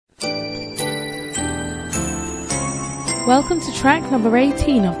Welcome to track number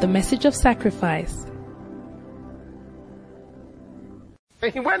 18 of the Message of Sacrifice.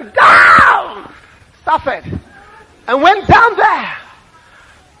 And he went down, suffered, and went down there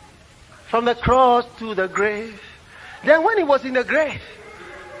from the cross to the grave. Then when he was in the grave,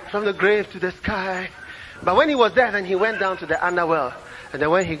 from the grave to the sky. But when he was there, then he went down to the underworld. And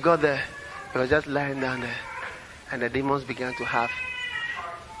then when he got there, he was just lying down there. And the demons began to have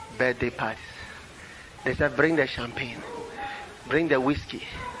birthday parties. They said, bring the champagne, bring the whiskey,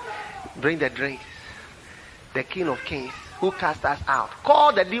 bring the drinks. The King of Kings who cast us out,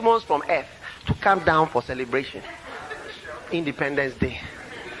 call the demons from earth to come down for celebration. Independence Day.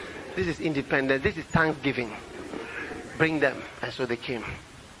 This is independence. This is Thanksgiving. Bring them. And so they came.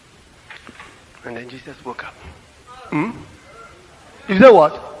 And then Jesus woke up. You say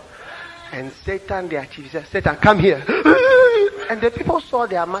what? And Satan, their chief, said, Satan, come here. And the people saw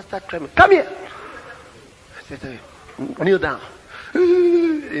their master trembling. Come here. Satan, kneel down.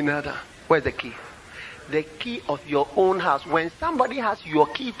 He knelt down. Where's the key? The key of your own house. When somebody has your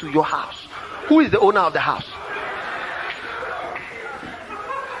key to your house, who is the owner of the house?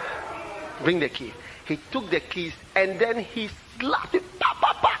 Bring the key. He took the keys and then he slapped it.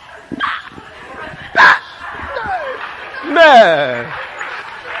 No.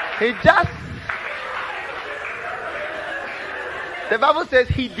 He just, the Bible says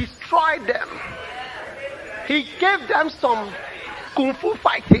he destroyed them. He gave them some kung fu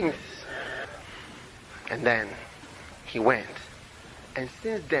fightings. And then he went. And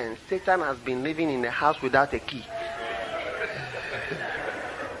since then, Satan has been living in a house without a key.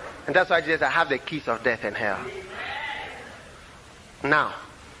 And that's why Jesus said, I have the keys of death and hell. Now,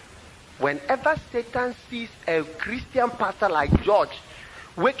 whenever Satan sees a Christian pastor like George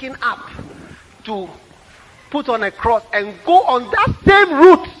waking up to put on a cross and go on that same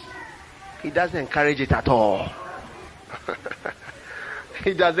route, he doesn't encourage it at all.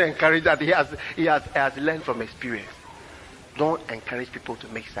 He doesn't encourage that. He has learned from experience. Don't encourage people to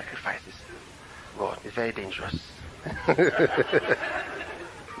make sacrifices. God, it's very dangerous.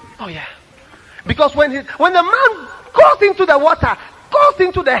 Oh yeah. Because when the man goes into the water, goes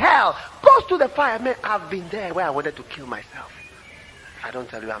into the hell, goes to the fire, man, I've been there where I wanted to kill myself. I don't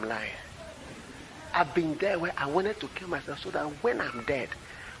tell you I'm lying. I've been there where I wanted to kill myself so that when I'm dead,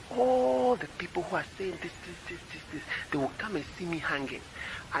 all the people who are saying this, they will come and see me hanging.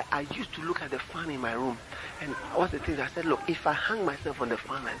 I used to look at the fan in my room, and what's the thing? I said, look, if I hang myself on the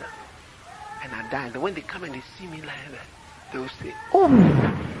fan like that, and I die, then when they come and they see me like that, they will say, oh,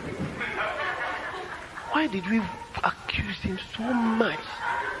 why did we accuse him so much?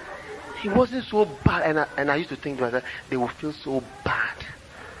 He wasn't so bad. And I used to think to myself, they will feel so bad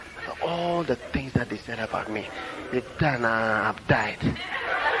for all the things that they said about me. They've done, I've died.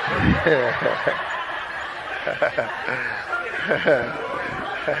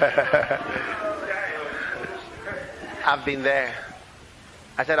 I've been there.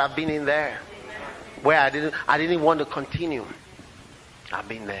 I said I've been in there where I didn't want to continue. I've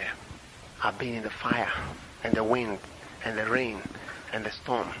been there. I've been in the fire and the wind and the rain and the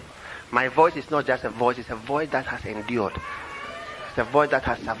storm. My voice is not just a voice, it's a voice that has endured. It's a voice that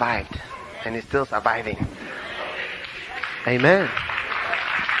has survived and is still surviving. Amen.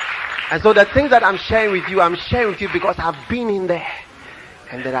 And so the things that I'm sharing with you because I've been in there.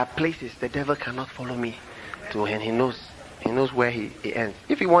 And there are places the devil cannot follow me to, and he knows where he ends.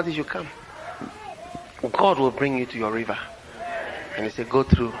 If he wants, he should come. God will bring you to your river. And he said, go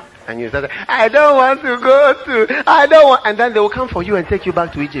through. And you say, I don't want to go through. And then they will come for you and take you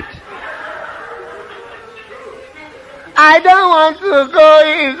back to Egypt. I don't want to go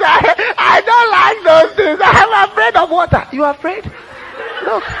inside. I don't like those things. I'm afraid of water. You are afraid?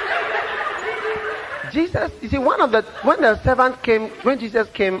 Look. Jesus, you see, when Jesus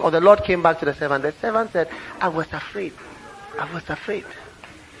came, or the Lord came back to the servant said, I was afraid.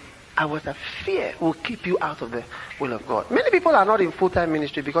 Fear will keep you out of the will of God. Many people are not in full-time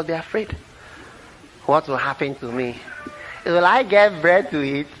ministry because they are afraid. What will happen to me? Will I get bread to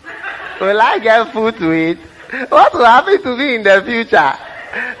eat? Will I get food to eat? What will happen to me in the future?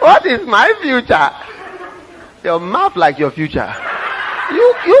 What is my future? Your mouth like your future.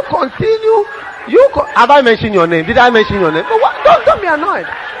 You continue. Have I mentioned your name? Did I mention your name? But don't be annoyed.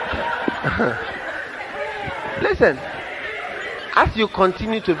 Listen. As you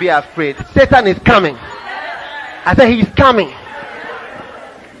continue to be afraid, Satan is coming. I said he's coming.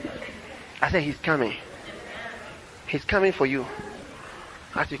 He's coming. He's coming for you.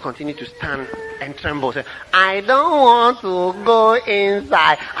 As you continue to stand and tremble, say, I don't want to go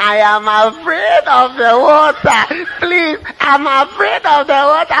inside. I am afraid of the water. Please, I'm afraid of the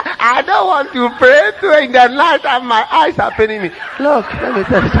water. I don't I want to pray to in the night and my eyes are paining me. Look, let me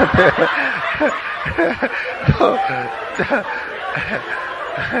tell you something.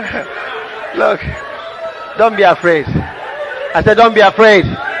 Look, don't be afraid. I said, don't be afraid.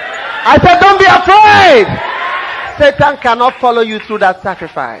 I said, don't be afraid. Satan cannot follow you through that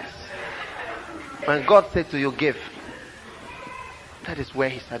sacrifice. When God said to you, give, that is where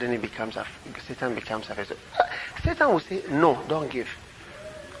he suddenly becomes Satan becomes afraid. Satan will say, no, don't give.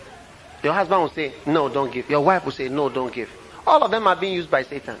 Your husband will say, no, don't give. Your wife will say, no, don't give. All of them are being used by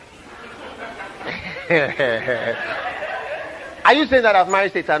Satan. Are you saying that I've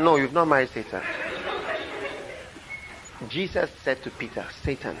married Satan? No, you've not married Satan. Jesus said to Peter,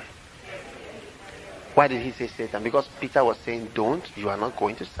 Satan. Why did he say Satan? Because Peter was saying, don't, you are not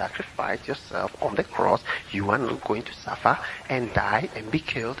going to sacrifice yourself on the cross. You are not going to suffer and die and be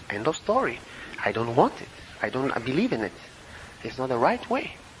killed. End of story. I don't want it. I believe in it. It's not the right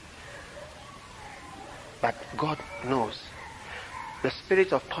way. But God knows the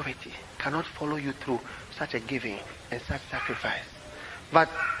spirit of poverty cannot follow you through such a giving and such sacrifice. But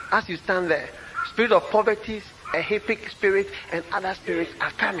as you stand there, spirit of poverty, a epic spirit, and other spirits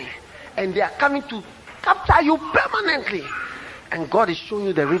are coming. And they are coming to capture you permanently. And God is showing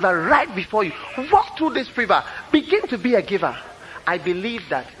you the river right before you. Walk through this river. Begin to be a giver. I believe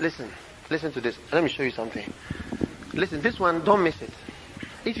that. Listen to this. Let me show you something. Listen, this one, don't miss it.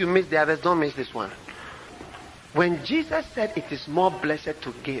 If you miss the others, don't miss this one. When Jesus said it is more blessed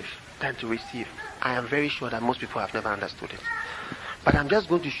to give than to receive, I am very sure that most people have never understood it. But I'm just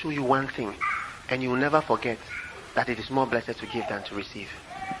going to show you one thing, and you will never forget that it is more blessed to give than to receive.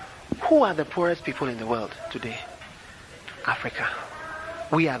 Who are the poorest people in the world today? Africa.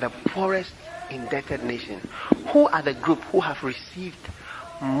 We are the poorest indebted nation. Who are the group who have received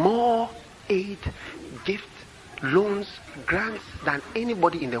more aid, gifts, loans, grants than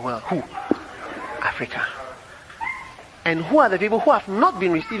anybody in the world? Who? Africa. And who are the people who have not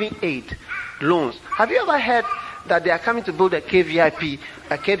been receiving aid, loans? Have you ever heard that they are coming to build a KVIP,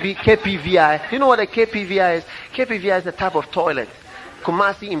 a KPVI? You know what a KPVI is? KPVI is a type of toilet.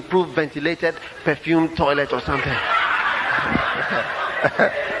 Kumasi improved ventilated perfume toilet or something.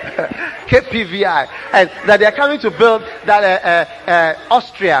 KPVI. And that they are coming to build that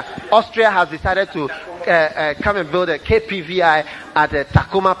Austria has decided to come and build a KPVI at the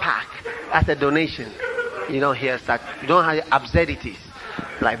Takoma Park as a donation. You don't hear absurdities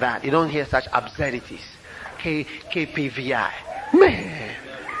like that. You don't hear such absurdities. KPVI.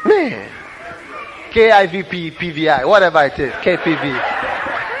 Man. KIVP, PVI, whatever it is. KPV.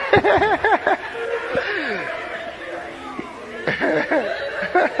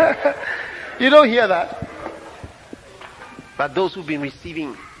 You don't hear that. But those who've been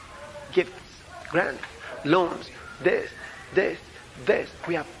receiving gifts, grants, loans, this,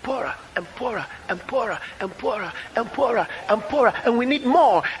 we are poorer and poorer and poorer and poorer and poorer and poorer, and we need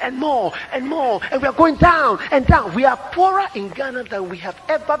more and more and more, and we are going down and down. We are poorer in Ghana than we have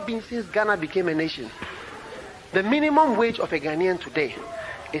ever been since Ghana became a nation. The minimum wage of a Ghanaian today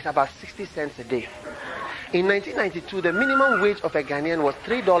is about 60 cents a day. In 1992, the minimum wage of a Ghanaian was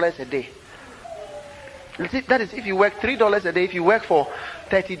 $3 a day. That is if you work $3 a day. If you work for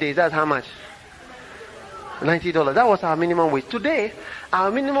 30 days, that's how much? $90. That was our minimum wage. Today, our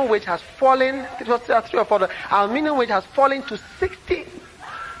minimum wage has fallen. It was 3 or 4. Our minimum wage has fallen to 60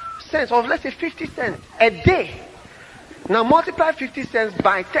 cents, or let's say 50 cents a day. Now multiply 50 cents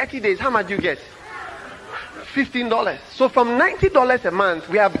by 30 days. How much do you get? $15. So from $90 a month,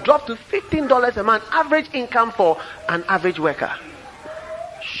 we have dropped to $15 a month average income for an average worker.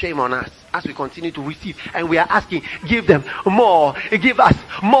 Shame on us as we continue to receive, and we are asking, give them more, give us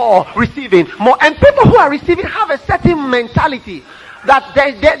more, receiving more. And people who are receiving have a certain mentality that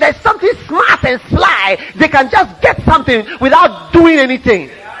there's something smart and sly. They can just get something without doing anything.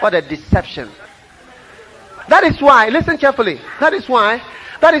 What a deception. That is why, listen carefully, that is why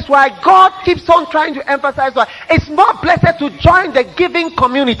God keeps on trying to emphasize that it's more blessed to join the giving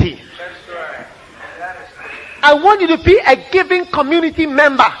community. I want you to be a giving community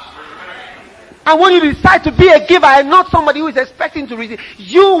member. I want you to decide to be a giver and not somebody who is expecting to receive.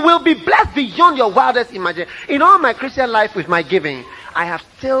 You will be blessed beyond your wildest imagination. In all my Christian life with my giving, I have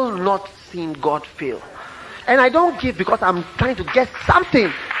still not seen God fail. And I don't give because I'm trying to get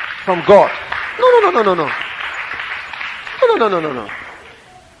something from God.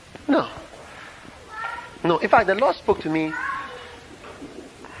 No. In fact, the Lord spoke to me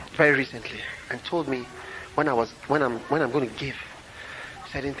very recently and told me when I'm going to give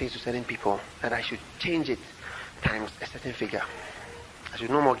certain things to certain people, that I should change it times a certain figure. I should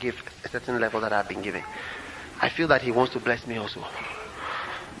no more give a certain level that I've been giving. I feel that He wants to bless me also.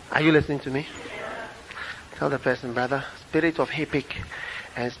 Are you listening to me? Tell the person, brother, spirit of epic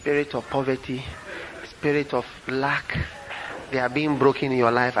and spirit of poverty, spirit of lack, they are being broken in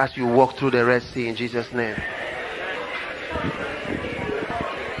your life as you walk through the Red Sea in Jesus' name.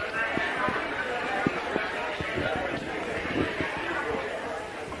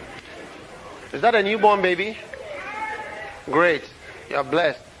 Is that a newborn baby? Great. You are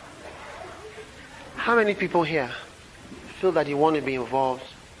blessed. How many people here feel that you want to be involved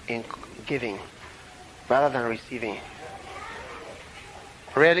in giving rather than receiving?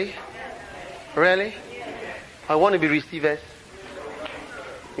 Really? Really? I want to be receivers,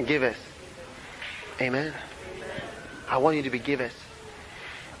 givers. Amen. I want you to be givers.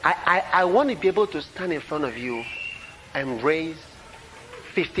 I want to be able to stand in front of you and raise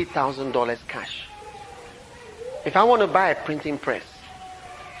 $50,000 cash. If I want to buy a printing press,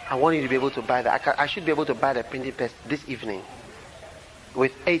 I want you to be able to buy that. I should be able to buy the printing press this evening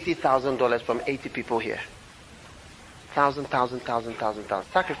with $80,000 from 80 people here. Thousand.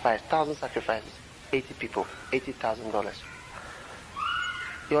 Sacrifice, 1,000 sacrifices. 80 people, $80,000.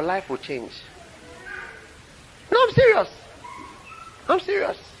 Your life will change. No, I'm serious. I'm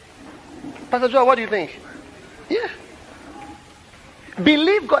serious. Pastor Joel, what do you think? Yeah.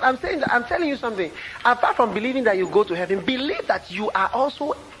 Believe God. I'm telling you something. Apart from believing that you go to heaven, believe that you are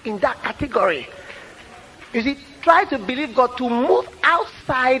also in that category. You see, try to believe God to move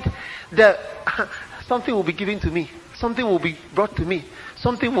outside the something will be given to me. Something will be brought to me.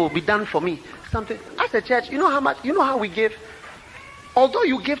 Something will be done for me. Something. As a church, you know how we give? Although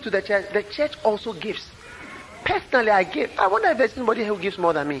you give to the church also gives. Personally, I give. I wonder if there's anybody who gives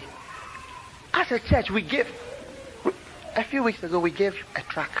more than me. As a church, we give. A few weeks ago, we gave a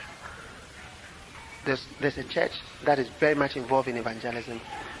tract. There's a church that is very much involved in evangelism,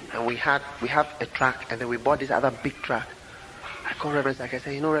 and we have a tract, and then we bought this other big tract. I called Reverend Saki. I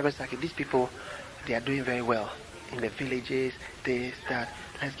said, you know, Reverend Saki, these people, they are doing very well in the villages, this, that.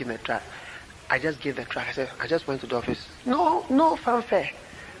 Let's give them a tract. I just gave the tract. I said, I just went to the office. No fanfare,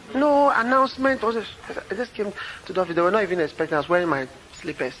 no announcement. I just came to the office. They were not even expecting. I was wearing my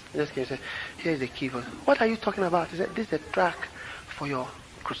slippers. I just came and said, here's the key. What are you talking about? He said, this is a tract for your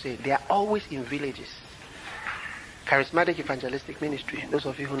crusade. They are always in villages. Charismatic evangelistic ministry. Those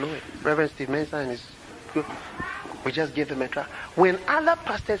of you who know it. Reverend Steve Mensah and his group. We just gave them a tract. When other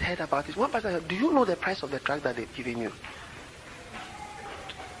pastors heard about this, one pastor said, do you know the price of the tract that they've given you?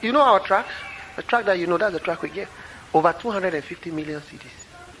 You know our tract? The tract that you know, that's the tract we gave. Over 250 million CDs.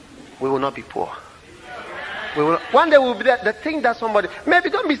 We will not be poor. One day we'll be there. The thing that somebody, maybe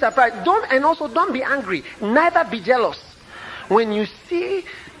don't be surprised. Don't be angry. Neither be jealous. When you see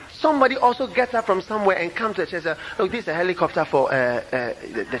somebody also gets up from somewhere and comes to the church, look, this is a helicopter for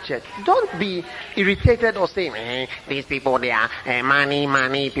the church. Don't be irritated or say, these people, they are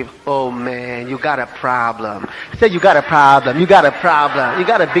money people. Oh man, you got a problem. Say you got a problem. You got a problem. You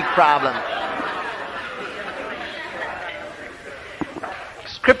got a big problem.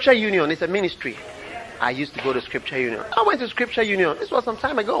 Scripture Union is a ministry. I used to go to Scripture Union. I went to Scripture Union. This was some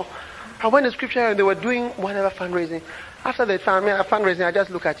time ago. I went to Scripture Union. They were doing whatever fundraising. After they found me fundraising, I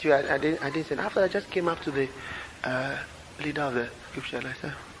just looked at you. I didn't say. After I just came up to the leader of the Scripture, and I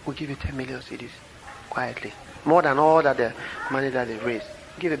said, we'll give you 10 million CDs. Quietly. More than all that the money that they raised.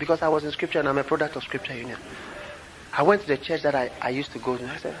 Give it because I was in Scripture and I'm a product of Scripture Union. I went to the church that I used to go to.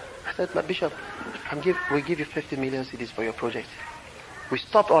 I said, but Bishop, we'll give you 50 million CDs for your project. We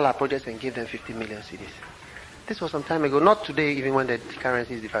stopped all our projects and gave them 50 million CDs. This was some time ago, not today, even when the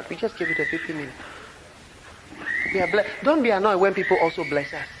currency is different. We just gave it a 50 million. We are blessed. Don't be annoyed when people also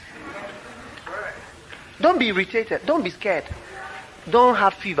bless us. Don't be irritated. Don't be scared. Don't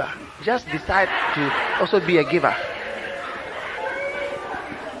have fever. Just decide to also be a giver.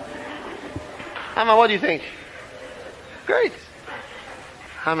 Amma, what do you think? Great.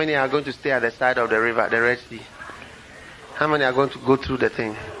 How many are going to stay at the side of the river, the Red Sea? How many are going to go through the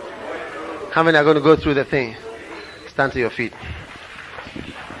thing? How many are going to go through the thing? Stand to your feet.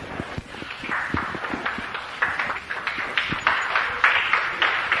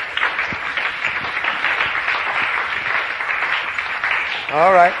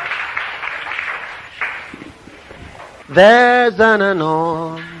 All right. There's an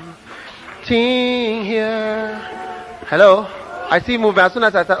anointing here. Hello? I see movement. As soon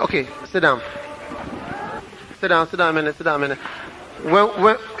as I start, okay, sit down. Sit down a minute.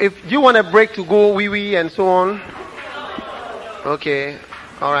 If you want a break to go wee and so on, okay,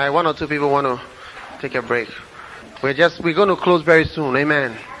 all right. One or two people want to take a break. We're going to close very soon.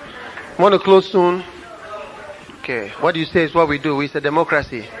 Amen. Want to close soon? Okay. What you say is what we do. It's a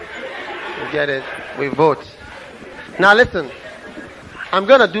democracy. You get it? We vote. Now listen. I'm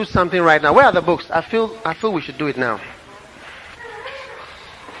going to do something right now. Where are the books? I feel we should do it now.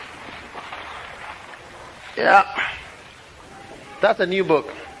 Yeah. That's a new book.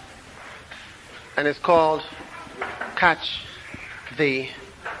 And it's called Catch the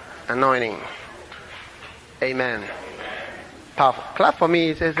Anointing. Amen. Powerful. Clap for me.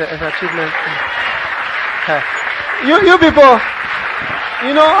 It's an achievement. You people,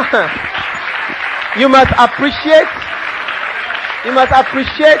 you know, you must appreciate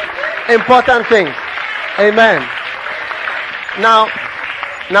important things. Amen. Now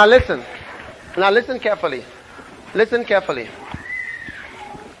listen. Now listen carefully. Listen carefully.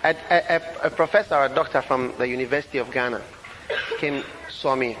 A professor or a doctor from the University of Ghana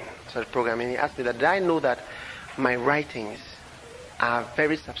saw me at the program, and he asked me that did I know that my writings are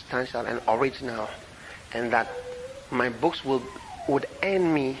very substantial and original, and that my books would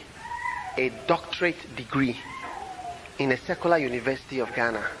earn me a doctorate degree in a secular university of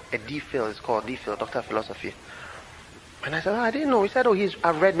Ghana, a DPhil, it's called DPhil, Doctor of Philosophy. And I said, I didn't know. He said,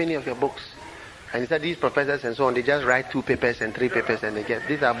 I've read many of your books. And he said, these professors and so on, they just write 2 papers and 3 papers and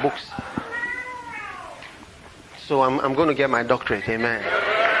these are books. So I'm going to get my doctorate, amen.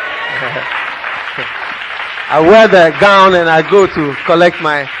 I wear the gown and I go to collect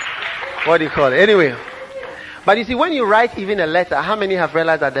my, what do you call it? Anyway. But you see, when you write even a letter, how many have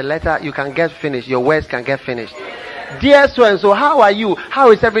realized that the letter you can get finished, your words can get finished? Dear so and so, how are you? How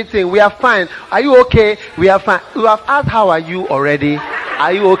is everything? We are fine. Are you okay? We are fine. You have asked how are you already?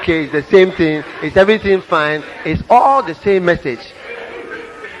 Are you okay? It's the same thing. Is everything fine? It's all the same message.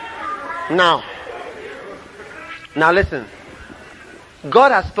 Now listen.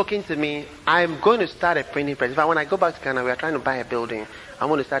 God has spoken to me. I'm going to start a printing press. In fact, when I go back to Ghana, we are trying to buy a building. I'm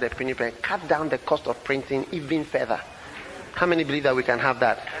going to start a printing press. Cut down the cost of printing even further. How many believe that we can have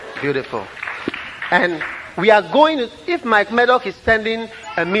that? Beautiful. And we are going to, if Mike Murdoch is sending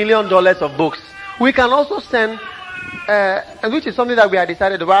 $1 million of books, we can also send, and which is something that we have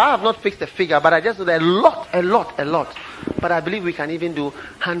decided. Well, I have not fixed a figure, but I just know that a lot. But I believe we can even do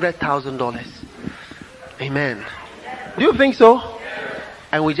 $100,000. Amen. Do you think so?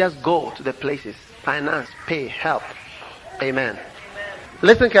 And we just go to the places, finance, pay, help. Amen.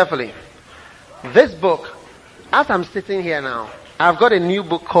 Listen carefully. This book, as I'm sitting here now, I've got a new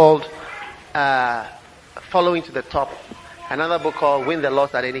book called Following to the Top. Another book called Win the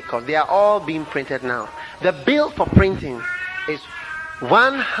Loss at Any Cost. They are all being printed now. The bill for printing is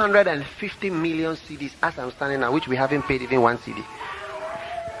 150 million CDs as I'm standing now, which we haven't paid even 1 CD.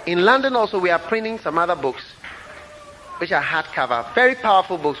 In London also, we are printing some other books, which are hardcover. Very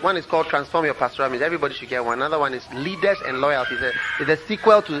powerful books. One is called Transform Your Pastoral Ministry. Everybody should get one. Another one is Leaders and Loyalty. It's a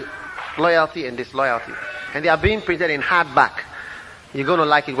sequel to Loyalty and Disloyalty. And they are being printed in hardback. You're going to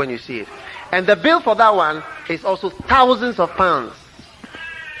like it when you see it. And the bill for that one is also thousands of pounds.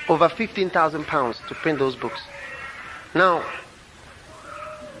 Over 15,000 pounds to print those books. Now,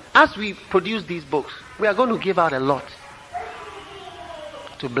 as we produce these books, we are going to give out a lot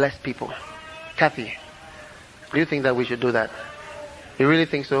to bless people. Kathy, do you think that we should do that? You really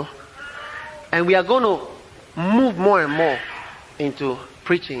think so? And we are going to move more and more into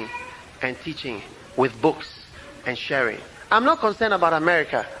preaching and teaching with books and sharing. I'm not concerned about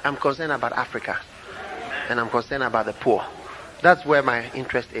America. I'm concerned about Africa. And I'm concerned about the poor. That's where my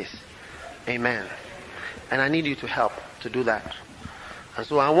interest is. Amen. And I need you to help to do that. And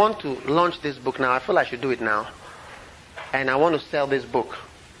so I want to launch this book now. I feel I should do it now. And I want to sell this book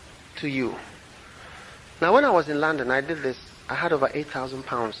to you. Now, when I was in London, I did this. I had over 8,000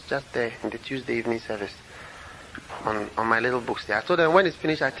 pounds just there in the Tuesday evening service on my little books there. I told them when it's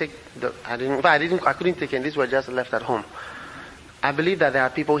finished, I couldn't take it. And these were just left at home. I believe that there are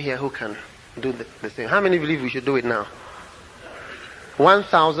people here who can do the same. How many believe we should do it now?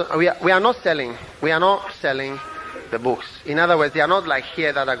 1,000. We are not selling. We are not selling the books. In other words, they are not like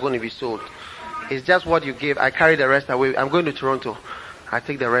here that are going to be sold. It's just what you give. I carry the rest away. I'm going to Toronto. I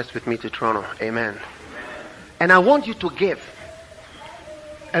take the rest with me to Toronto. Amen. And I want you to give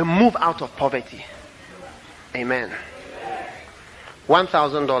and move out of poverty. Amen.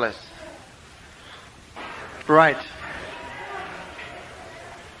 $1,000. Right.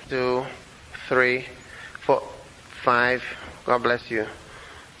 2, 3, 4, 5. God bless you.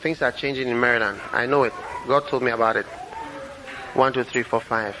 Things are changing in Maryland. I know it. God told me about it. 1, 2, 3, 4,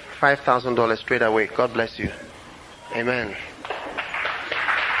 5. $5,000 straight away. God bless you. Amen.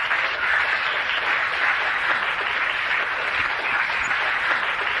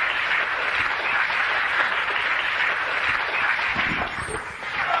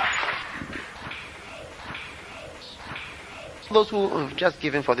 Those who have just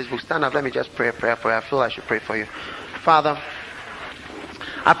given for this book, stand up. Let me just pray a prayer for you. I feel I should pray for you. Father,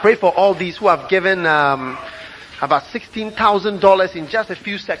 I pray for all these who have given about $16,000 in just a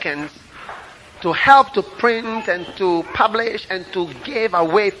few seconds to help to print and to publish and to give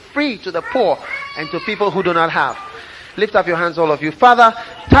away free to the poor and to people who do not have. Lift up your hands, all of you. Father,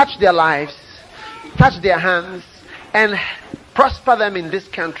 touch their lives, touch their hands, and prosper them in this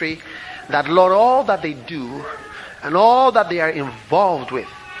country, that, Lord, all that they do and all that they are involved with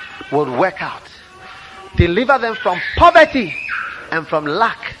would work out. Deliver them from poverty and from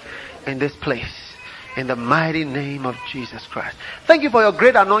lack in this place, in the mighty name of Jesus Christ. Thank you for your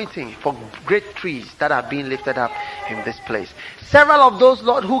great anointing, for great trees that are being lifted up in this place. Several of those,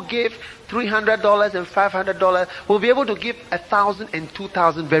 Lord, who gave $300 and $500 will be able to give 1,000 and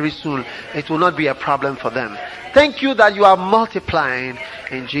 2,000 very soon. It will not be a problem for them. Thank you that you are multiplying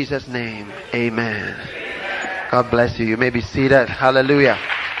in Jesus' name. Amen. God bless you. You may be seated. Hallelujah.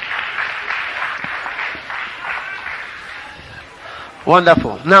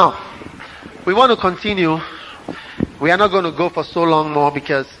 Wonderful. Now, we want to continue. We are not going to go for so long more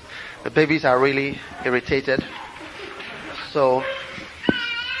because the babies are really irritated. So,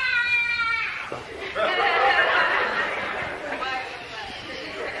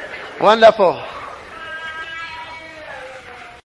 wonderful.